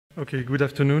Okay, good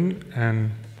afternoon,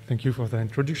 and thank you for the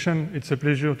introduction. It's a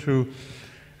pleasure to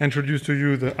introduce to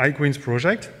you the IQUINS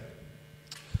project.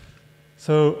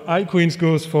 So IQUINS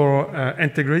goes for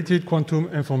integrated quantum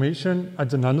information at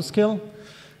the nanoscale.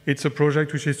 It's a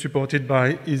project which is supported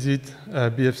by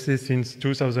ISITE-BFC since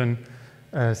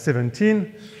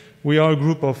 2017. We are a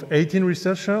group of 18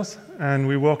 researchers, and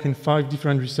we work in 5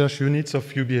 different research units of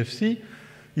UBFC,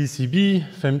 ECB,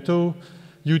 FEMTO,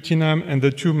 UTNAM, and the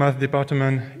 2 math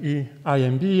departments,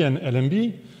 IMB and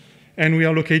LMB. And we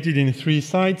are located in 3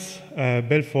 sites,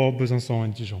 Belfort, Besançon,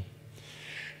 and Dijon.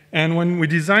 And when we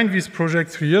designed this project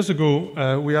 3 years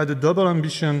ago, we had a double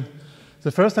ambition.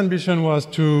 The first ambition was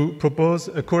to propose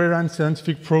a coherent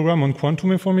scientific program on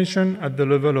quantum information at the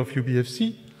level of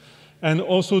UBFC, and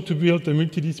also to build a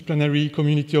multidisciplinary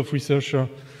community of researchers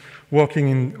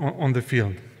working on the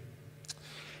field.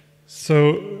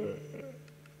 So,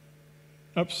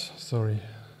 oops, sorry,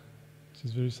 this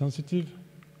is very sensitive.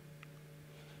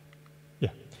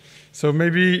 Yeah, so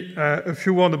maybe a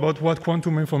few words about what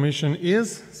quantum information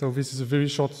is. So this is a very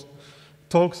short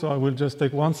talk, so I will just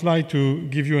take one slide to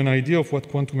give you an idea of what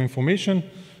quantum information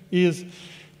is.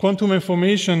 Quantum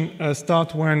information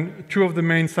starts when 2 of the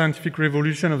main scientific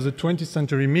revolutions of the 20th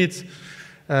century meet,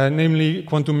 namely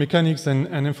quantum mechanics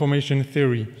and information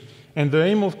theory. And the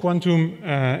aim of quantum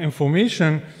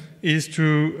information is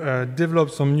to develop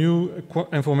some new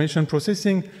information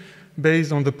processing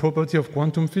based on the property of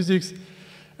quantum physics,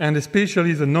 and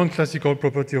especially the non-classical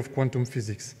property of quantum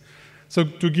physics. So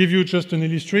to give you just an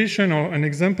illustration or an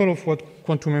example of what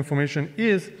quantum information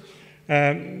is,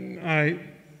 I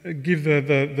give so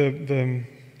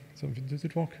does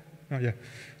it work? Oh, yeah.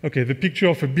 Okay, the picture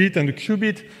of a bit and a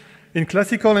qubit. In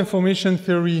classical information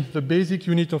theory, the basic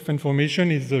unit of information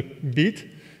is a bit,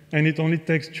 and it only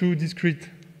takes 2 discrete,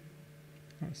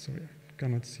 sorry, I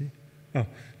cannot see.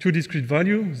 2 discrete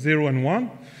values, 0 and 1.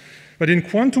 But in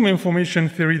quantum information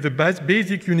theory, the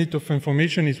basic unit of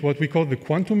information is what we call the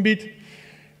quantum bit.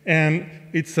 And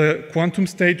it's a quantum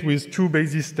state with 2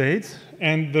 basis states.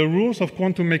 And the rules of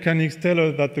quantum mechanics tell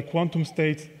us that the quantum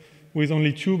state with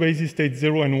only 2 basis states,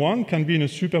 0 and 1, can be in a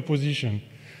superposition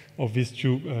of these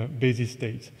 2 basis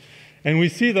states. And we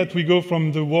see that we go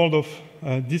from the world of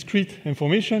discrete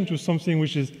information to something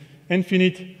which is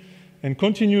infinite and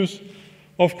continuous.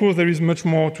 Of course, there is much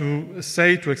more to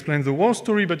say to explain the whole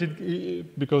story, but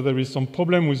because there is some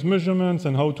problem with measurements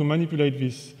and how to manipulate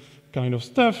this kind of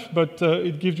stuff, but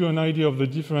it gives you an idea of the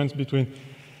difference between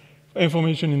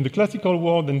information in the classical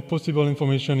world and possible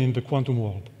information in the quantum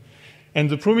world. And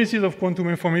the promises of quantum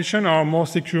information are more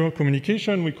secure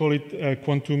communication. We call it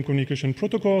quantum communication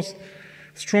protocols,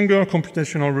 stronger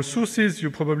computational resources. You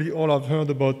probably all have heard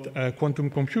about quantum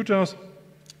computers,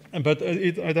 but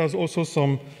it has also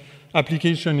some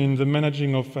application in the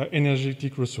managing of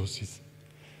energetic resources.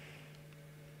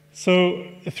 So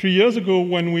 3 years ago,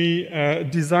 when we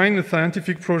designed a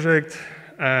scientific project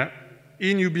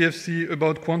in UBFC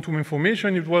about quantum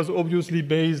information, it was obviously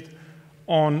based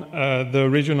on the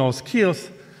regional skills,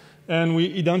 and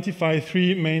we identified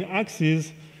 3 main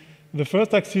axes. The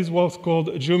first axis was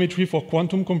called geometry for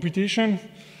quantum computation,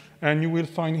 and you will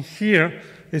find here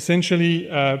essentially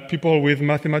people with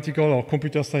mathematical or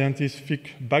computer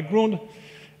scientific background.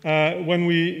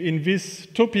 In this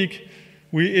topic,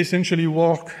 we essentially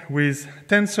work with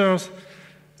tensors.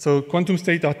 So quantum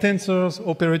states are tensors,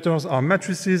 operators are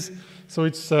matrices. So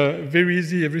it's very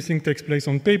easy, everything takes place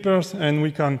on papers, and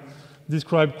we can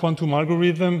describe quantum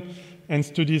algorithm and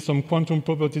study some quantum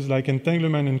properties like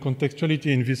entanglement and contextuality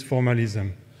in this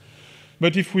formalism.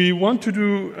 But if we want to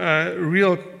do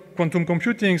real quantum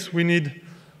computing, we need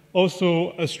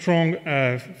also a strong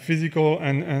physical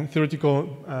and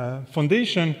theoretical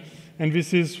foundation, and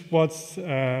this is what's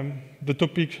the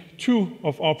topic 2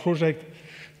 of our project,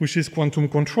 which is quantum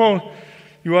control.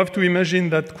 You have to imagine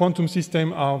that quantum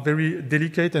systems are very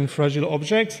delicate and fragile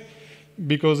objects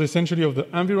because essentially of the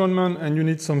environment, and you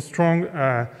need some strong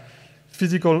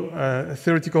physical,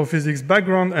 theoretical physics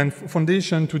background and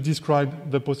foundation to describe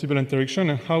the possible interaction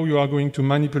and how you are going to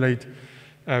manipulate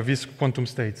these quantum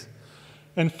states.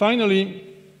 And finally,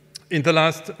 in the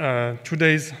last 2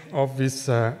 days of this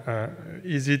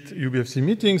ISITE-UBFC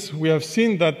meetings, we have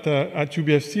seen that at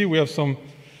UBFC we have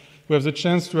the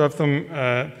chance to have some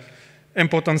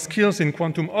important skills in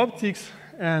quantum optics,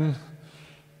 and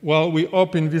well, we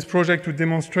hope in this project to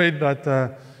demonstrate that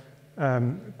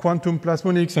quantum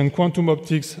plasmonics and quantum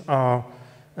optics are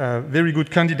very good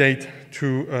candidates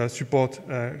to support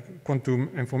quantum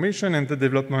information and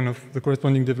the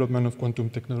corresponding development of quantum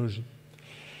technology.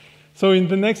 So in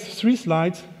the next 3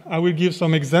 slides, I will give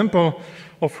some example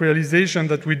of realization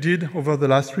that we did over the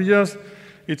last 3 years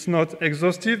It's not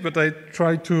exhaustive, but I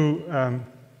try to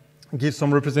give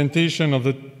some representation of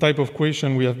the type of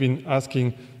question we have been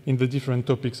asking in the different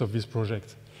topics of this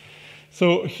project.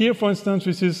 So here, for instance,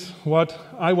 this is what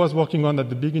I was working on at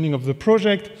the beginning of the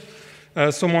project.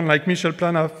 Someone like Michel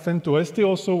Plana, Femto ST,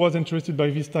 also was interested by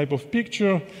this type of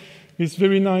picture. This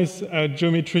very nice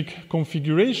geometric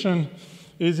configuration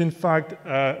is, in fact,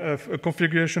 a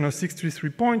configuration of 63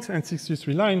 points and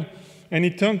 63 lines. And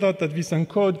it turned out that this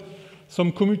encodes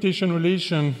some commutation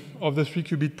relation of the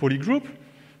 3-qubit polygroup,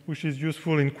 which is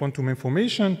useful in quantum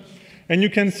information. And you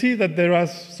can see that there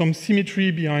is some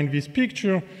symmetry behind this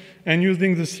picture. And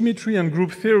using the symmetry and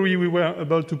group theory, we were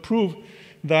able to prove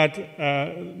that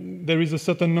there is a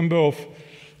certain number of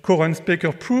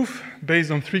Cohen-Specker proof based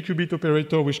on 3-qubit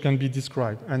operator which can be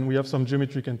described. And we have some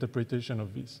geometric interpretation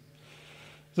of this.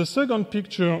 The second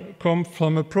picture comes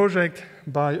from a project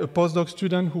by a postdoc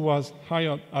student who was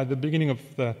hired at the beginning of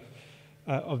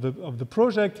the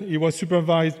project. He was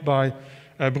supervised by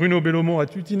Bruno Bellomo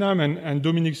at UTINAM and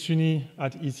Dominique Suni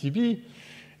at ECB.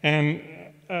 And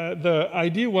the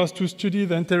idea was to study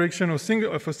the interaction of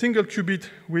a single qubit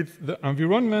with the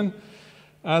environment.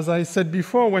 As I said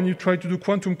before, when you try to do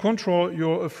quantum control,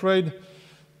 you're afraid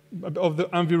of the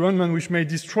environment which may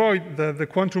destroy the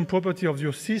quantum property of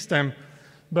your system.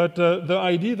 But the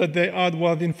idea that they had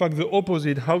was, in fact, the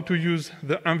opposite, how to use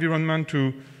the environment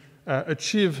to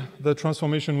achieve the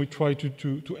transformation we try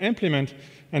to implement.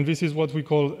 And this is what we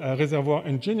call reservoir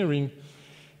engineering.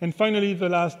 And finally, the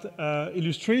last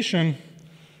illustration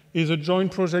is a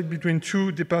joint project between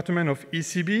two departments of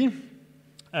ECB,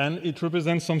 and it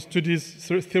represents some studies,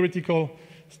 theoretical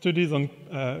studies on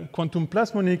quantum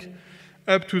plasmonics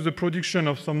up to the production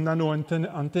of some nano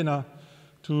antenna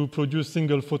to produce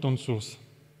single photon source.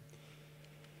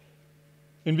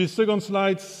 In these second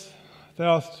slides, there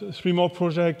are 3 more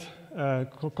projects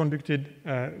conducted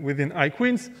within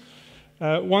IQUINS.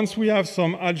 Once we have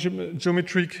some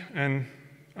geometric and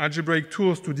algebraic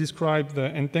tools to describe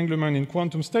the entanglement in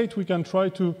quantum state, we can try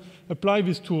to apply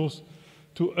these tools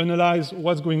to analyze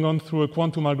what's going on through a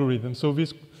quantum algorithm. So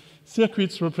these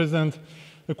circuits represent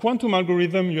a quantum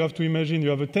algorithm. You have to imagine you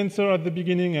have a tensor at the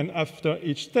beginning, and after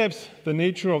each step, the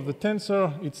nature of the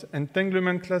tensor, its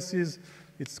entanglement classes,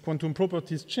 its quantum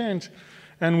properties change.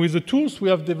 And with the tools we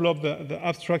have developed, the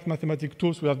abstract mathematical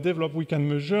tools we have developed, we can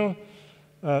measure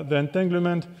the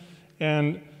entanglement.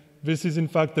 And this is, in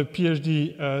fact, a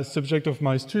PhD subject of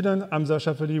my student, Hamza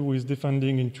Shafali, who is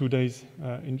defending in 2 days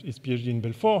his PhD in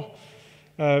Belfort.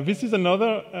 This is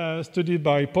another study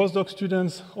by postdoc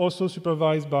students, also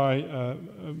supervised by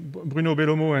Bruno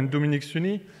Bellomo and Dominique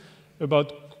Suni,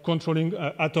 about controlling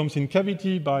atoms in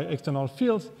cavity by external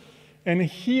fields. And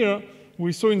here,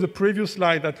 we saw in the previous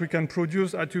slide that we can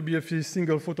produce ISITE-BFC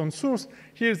single photon source.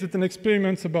 Here is an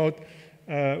experiment about,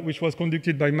 which was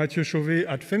conducted by Mathieu Chauvet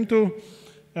at Femto,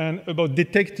 and about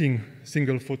detecting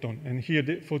single photon, and here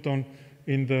the photon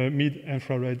in the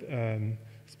mid-infrared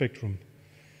spectrum.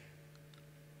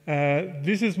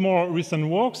 This is more recent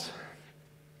works.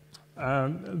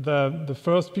 The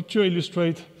first picture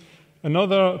illustrates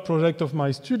another project of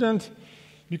my student,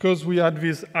 because we had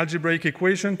this algebraic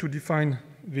equation to define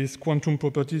these quantum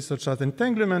properties such as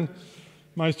entanglement.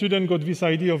 My student got this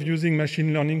idea of using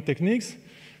machine learning techniques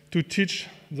to teach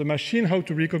the machine how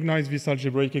to recognize this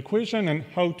algebraic equation and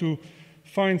how to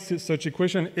find such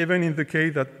equation, even in the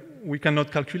case that we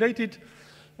cannot calculate it.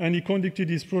 And he conducted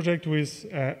his project with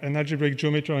an algebraic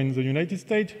geometer in the United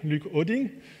States, Luc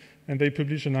Oding, and they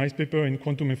published a nice paper in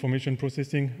Quantum Information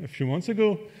Processing a few months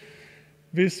ago.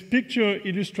 This picture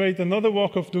illustrates another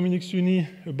work of Dominique Suni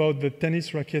about the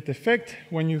tennis racket effect.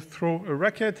 When you throw a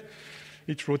racket,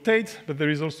 it rotates, but there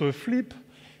is also a flip.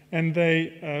 And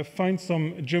they find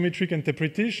some geometric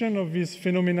interpretation of these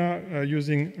phenomena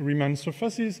using Riemann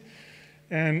surfaces.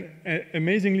 And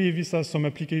amazingly, this has some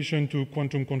application to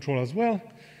quantum control as well.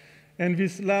 And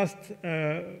this last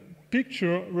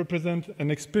picture represents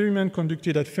an experiment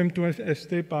conducted at Femto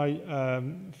ST by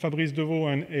Fabrice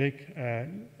Deveau and Eric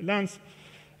Lance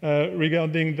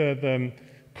regarding the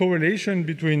correlation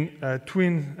between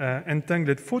twin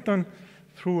entangled photons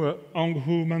through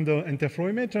Hong-Hu-Mandel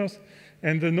interferometers.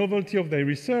 And the novelty of their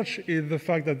research is the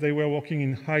fact that they were working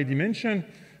in high dimension.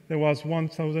 There was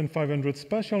 1,500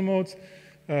 spatial modes,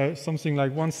 something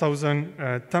like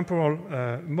 1,000 temporal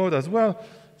mode as well.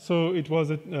 So it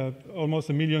was almost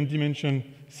a million dimension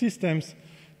systems,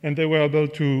 and they were able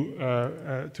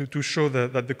to show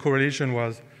that the correlation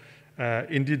was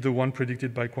indeed the one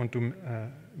predicted by quantum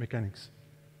mechanics.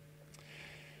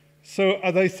 So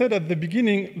as I said at the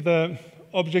beginning, the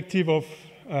objective of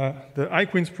the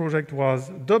IQUINS project was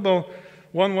double.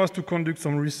 One was to conduct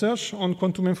some research on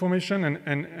quantum information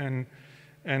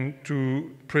and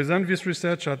to present this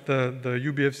research at the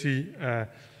UBFC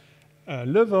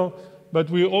level, but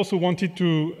we also wanted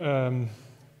to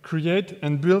create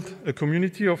and build a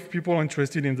community of people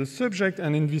interested in the subject,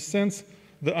 and in this sense,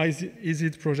 the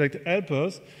ISITE project helps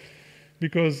us,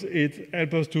 because it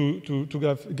helps us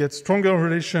to get stronger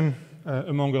relation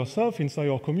among ourselves inside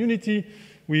our community.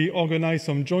 We organize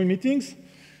some joint meetings,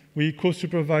 we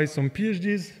co-supervise some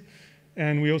PhDs,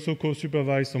 and we also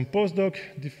co-supervise some postdoc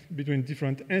between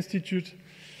different institutes.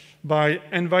 By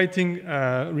inviting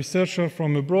researchers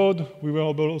from abroad, we were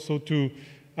able also to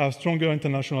have stronger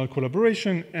international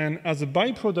collaboration, and as a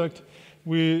byproduct,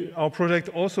 our project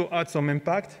also had some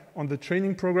impact on the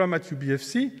training program at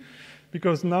UBFC,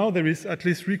 because now there is at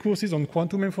least 3 courses on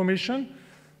quantum information.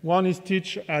 One is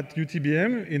taught at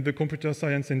UTBM in the computer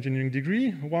science engineering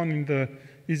degree, one in the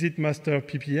ISITE Master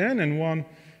PPN, and one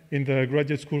in the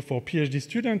graduate school for PhD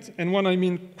students. And when I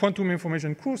mean quantum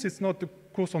information course, it's not the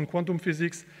course on quantum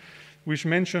physics, which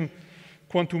mentioned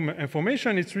quantum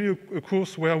information. It's really a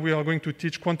course where we are going to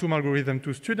teach quantum algorithm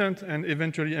to students and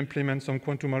eventually implement some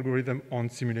quantum algorithm on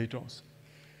simulators.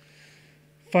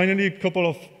 Finally, a couple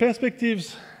of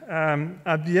perspectives.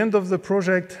 At the end of the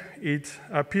project, it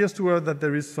appears to us that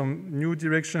there is some new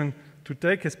direction to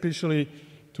take, especially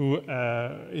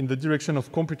in the direction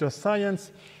of computer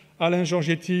science. Alain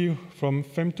Giorgetti from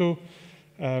FEMTO,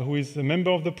 who is a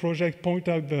member of the project, pointed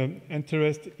out the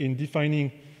interest in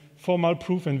defining formal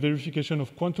proof and verification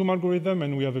of quantum algorithm,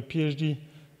 and we have a PhD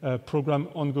program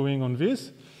ongoing on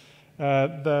this.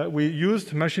 We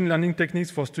used machine learning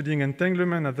techniques for studying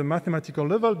entanglement at the mathematical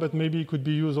level, but maybe it could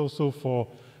be used also for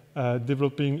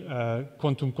developing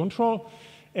quantum control.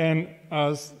 And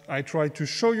as I tried to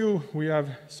show you, we have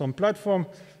some platform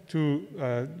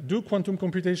to do quantum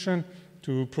computation,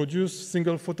 to produce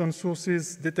single photon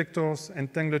sources, detectors,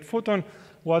 entangled photon.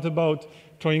 What about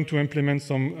trying to implement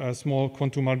some small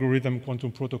quantum algorithm,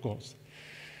 quantum protocols?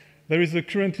 There is a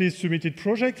currently submitted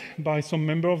project by some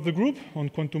member of the group on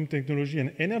quantum technology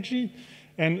and energy.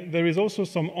 And there is also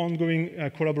some ongoing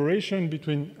collaboration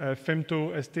between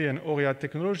FEMTO, ST, and Aurea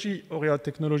Technology. Aurea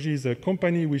Technology is a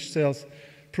company which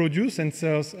produces and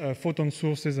sells photon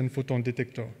sources and photon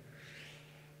detector.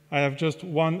 I have just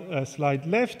one slide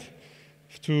left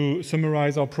to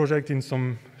summarize our project in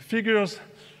some figures.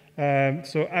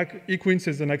 So IQUINS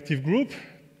is an active group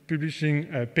publishing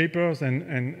papers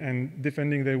and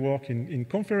defending their work in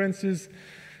conferences.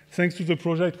 Thanks to the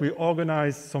project, we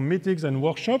organized some meetings and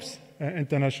workshops,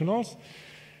 internationals.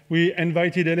 We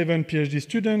invited 11 PhD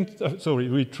students,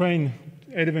 we trained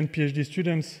 11 PhD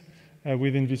students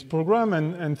within this program,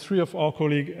 and 3 of our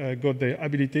colleagues got their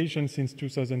habilitation since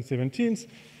 2017.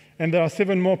 And there are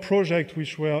 7 more projects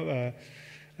which were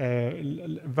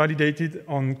validated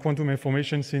on quantum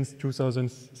information since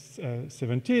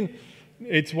 2017.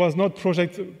 It was not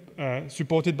project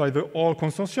supported by the whole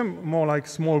consortium, more like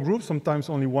small groups, sometimes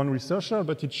only one researcher,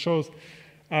 but it shows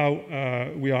how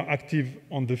we are active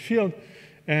on the field.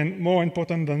 And more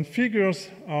important than figures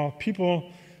are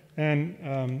people. And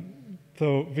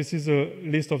so this is a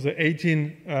list of the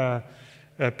 18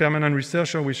 permanent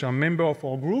researchers which are members of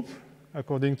our group,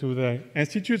 according to the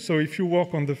institute. So if you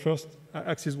work on the first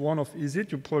axis 1 of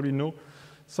ISITE, you probably know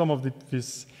some of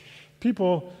these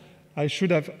people. I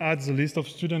should have added the list of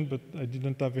students, but I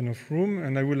didn't have enough room.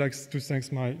 And I would like to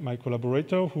thank my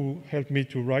collaborator who helped me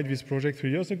to write this project 3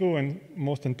 years ago, and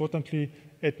most importantly,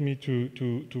 helped me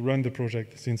to run the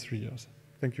project since 3 years.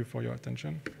 Thank you for your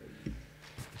attention.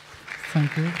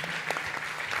 Thank you.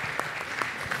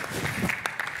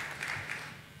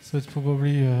 So it's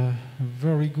probably a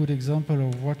very good example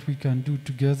of what we can do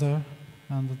together,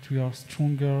 and that we are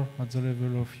stronger at the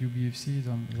level of UBFC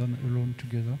than alone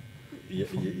together.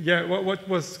 Yeah, what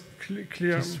was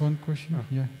clear? Just one question. Oh.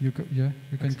 Yeah, you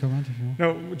can comment if you want.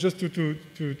 No, just to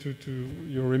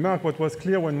your remark, what was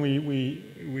clear when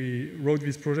we wrote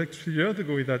this project 3 years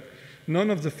ago is that none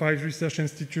of the 5 research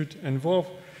institutes involved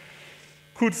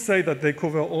could say that they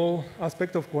cover all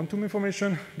aspects of quantum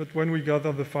information, but when we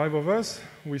gather the 5 of us,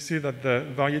 we see that the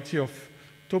variety of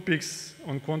topics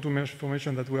on quantum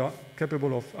information that we are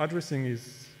capable of addressing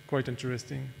is quite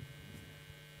interesting.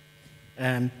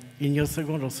 In your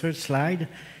second or third slide,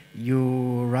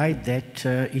 you write that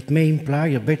it may imply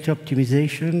a better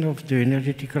optimization of the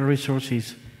energetical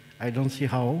resources. I don't see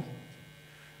how.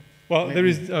 Well,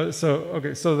 maybe. There is,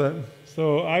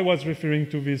 so I was referring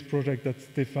to this project that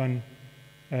Stefan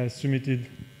submitted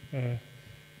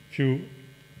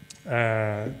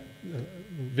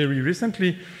very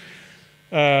recently.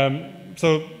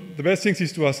 So the best thing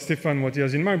is to ask Stefan what he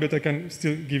has in mind, but I can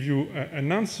still give you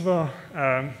an answer.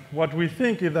 What we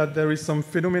think is that there is some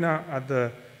phenomena at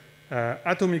the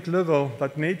atomic level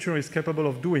that nature is capable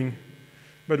of doing,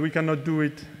 but we cannot do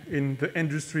it in the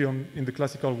industry in the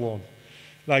classical world,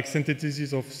 like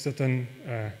synthesis of certain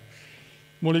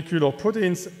molecule or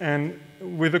proteins. And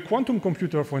with a quantum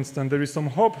computer, for instance, there is some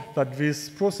hope that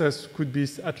this process could be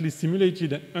at least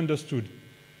simulated and understood.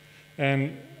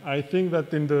 And I think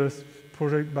that in the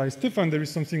project by Stefan, there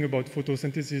is something about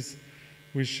photosynthesis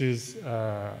which is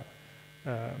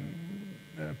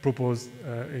proposed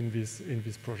in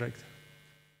this project.